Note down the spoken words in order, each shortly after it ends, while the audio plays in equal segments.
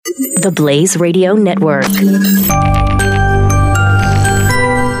The Blaze Radio Network.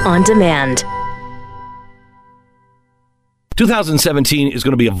 On demand. 2017 is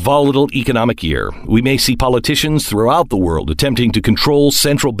going to be a volatile economic year. We may see politicians throughout the world attempting to control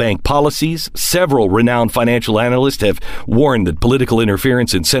central bank policies. Several renowned financial analysts have warned that political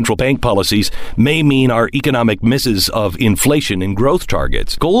interference in central bank policies may mean our economic misses of inflation and growth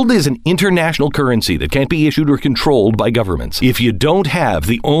targets. Gold is an international currency that can't be issued or controlled by governments. If you don't have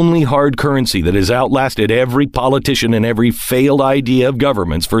the only hard currency that has outlasted every politician and every failed idea of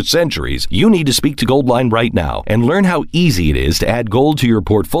governments for centuries, you need to speak to Goldline right now and learn how easy it is to add gold to your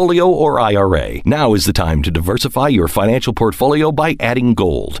portfolio or IRA. Now is the time to diversify your financial portfolio by adding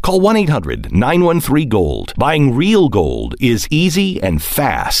gold. Call 1-800-913-GOLD. Buying real gold is easy and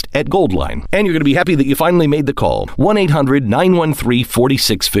fast at Goldline. And you're going to be happy that you finally made the call.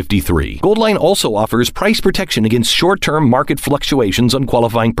 1-800-913-4653. Goldline also offers price protection against short-term market fluctuations on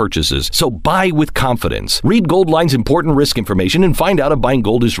qualifying purchases. So buy with confidence. Read Goldline's important risk information and find out if buying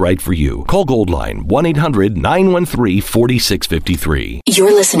gold is right for you. Call Goldline 1-800-913-4653.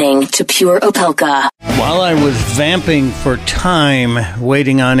 You're listening to Pure Opelka. While I was vamping for time,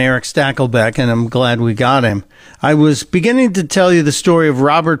 waiting on Eric Stakelbeck, and I'm glad we got him, I was beginning to tell you the story of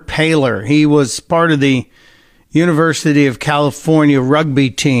Robert Paler. He was part of the University of California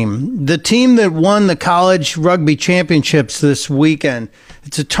rugby team, the team that won the college rugby championships this weekend.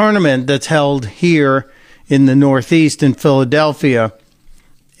 It's a tournament that's held here in the Northeast in Philadelphia,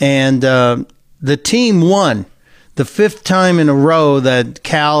 and the team won. The fifth time in a row that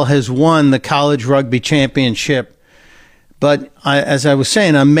Cal has won the college rugby championship. But as I was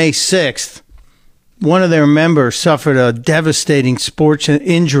saying, on May 6th, one of their members suffered a devastating sports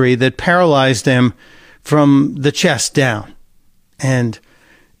injury that paralyzed him from the chest down. And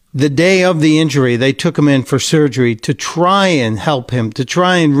the day of the injury, they took him in for surgery to try and help him, to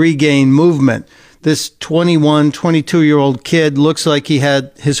try and regain movement. This 21, 22-year-old kid looks like he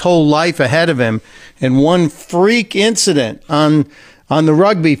had his whole life ahead of him. And one freak incident on the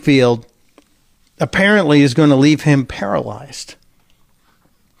rugby field apparently is going to leave him paralyzed.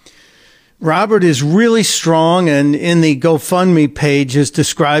 Robert is really strong, and in the GoFundMe page is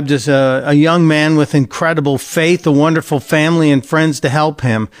described as a young man with incredible faith, a wonderful family and friends to help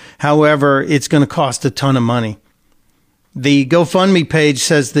him. However, it's going to cost a ton of money. The GoFundMe page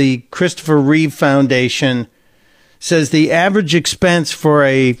says the Christopher Reeve Foundation says the average expense for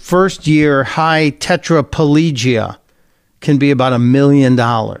a first-year high tetraplegia can be about $1 million.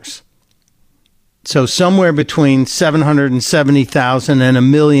 So somewhere between $770,000 and $1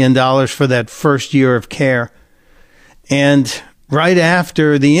 million for that first year of care. And right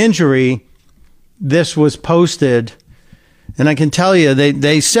after the injury, this was posted. And I can tell you,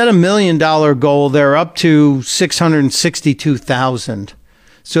 they set $1 million goal. They're up to $662,000.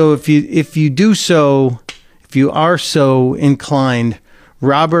 So if you are so inclined,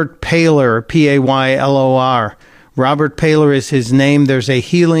 Robert Paler, Paylor, Robert Paler is his name. There's a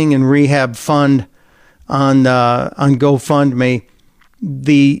healing and rehab fund on GoFundMe.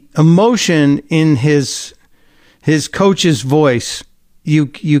 The emotion in his coach's voice,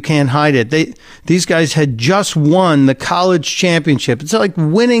 you can't hide it. These guys had just won the college championship. It's like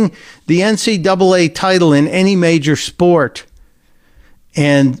winning the NCAA title in any major sport.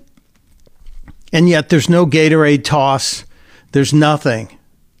 And yet there's no Gatorade toss. There's nothing.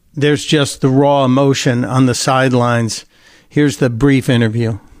 There's just the raw emotion on the sidelines. Here's the brief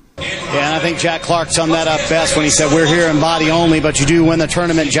interview. Yeah, and I think Jack Clark summed that up best when he said, we're here in body only, but you do win the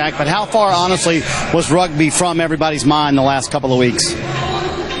tournament, Jack. But how far, honestly, was rugby from everybody's mind the last couple of weeks?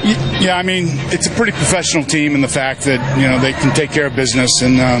 Yeah, I mean, it's a pretty professional team in the fact that, they can take care of business,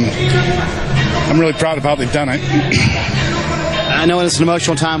 and I'm really proud of how they've done it. I know it's an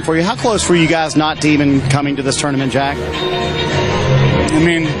emotional time for you. How close were you guys not to even coming to this tournament, Jack? I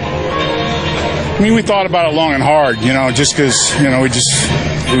mean, we thought about it long and hard, just because,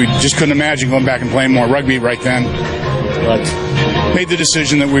 we just couldn't imagine going back and playing more rugby right then. But made the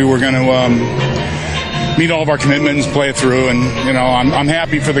decision that we were going to meet all of our commitments, play it through, and I'm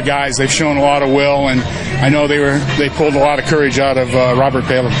happy for the guys. They've shown a lot of will, and I know they pulled a lot of courage out of Robert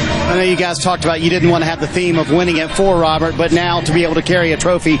Paler. I know you guys talked about you didn't want to have the theme of winning it for Robert, but now to be able to carry a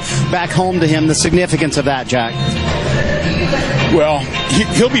trophy back home to him, the significance of that, Jack. Well,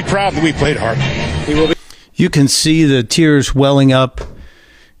 he'll be proud that we played hard. He will be. You can see the tears welling up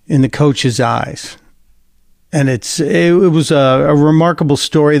in the coach's eyes. And it was a remarkable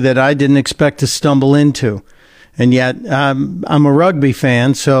story that I didn't expect to stumble into. And yet I'm a rugby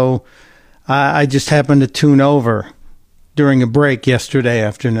fan, so I just happened to tune over during a break yesterday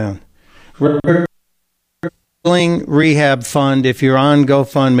afternoon. Rehab Fund. If you're on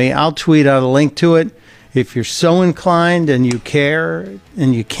GoFundMe, I'll tweet out a link to it. If you're so inclined and you care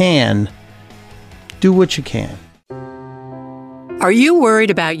and you can, do what you can. Are you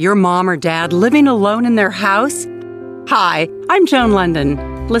worried about your mom or dad living alone in their house? Hi, I'm Joan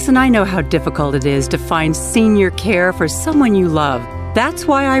London. Listen, I know how difficult it is to find senior care for someone you love. That's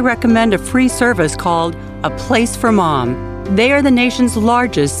why I recommend a free service called A Place for Mom. They are the nation's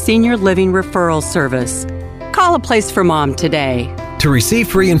largest senior living referral service. Call A Place for Mom today. To receive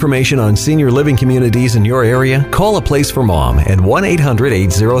free information on senior living communities in your area, call A Place for Mom at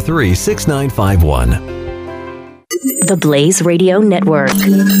 1-800-803-6951. The Blaze Radio Network.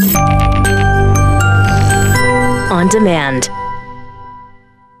 On demand.